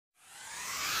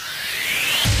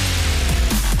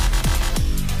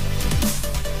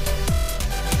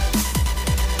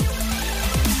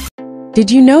Did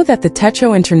you know that the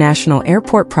Techo International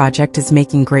Airport project is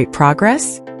making great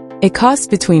progress? It costs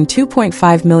between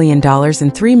 $2.5 million and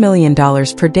 $3 million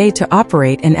per day to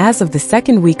operate, and as of the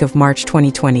second week of March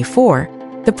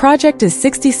 2024, the project is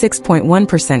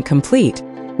 66.1% complete,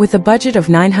 with a budget of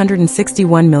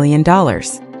 $961 million.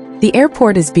 The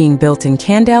airport is being built in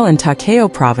Kandal and Takeo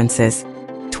Provinces,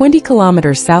 20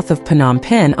 kilometers south of Phnom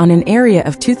Penh on an area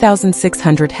of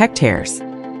 2,600 hectares.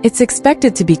 It's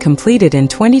expected to be completed in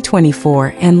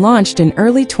 2024 and launched in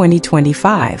early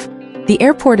 2025. The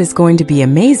airport is going to be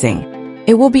amazing.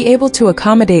 It will be able to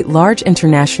accommodate large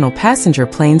international passenger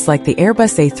planes like the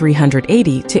Airbus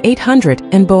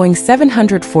A380-800 and Boeing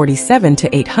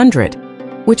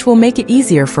 747-800, which will make it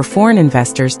easier for foreign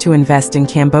investors to invest in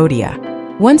Cambodia.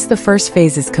 Once the first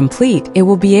phase is complete, it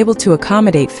will be able to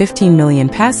accommodate 15 million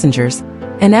passengers,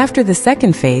 and after the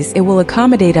second phase, it will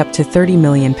accommodate up to 30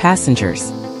 million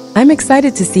passengers. I'm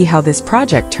excited to see how this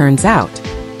project turns out.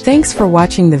 Thanks for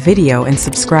watching the video and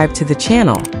subscribe to the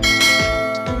channel.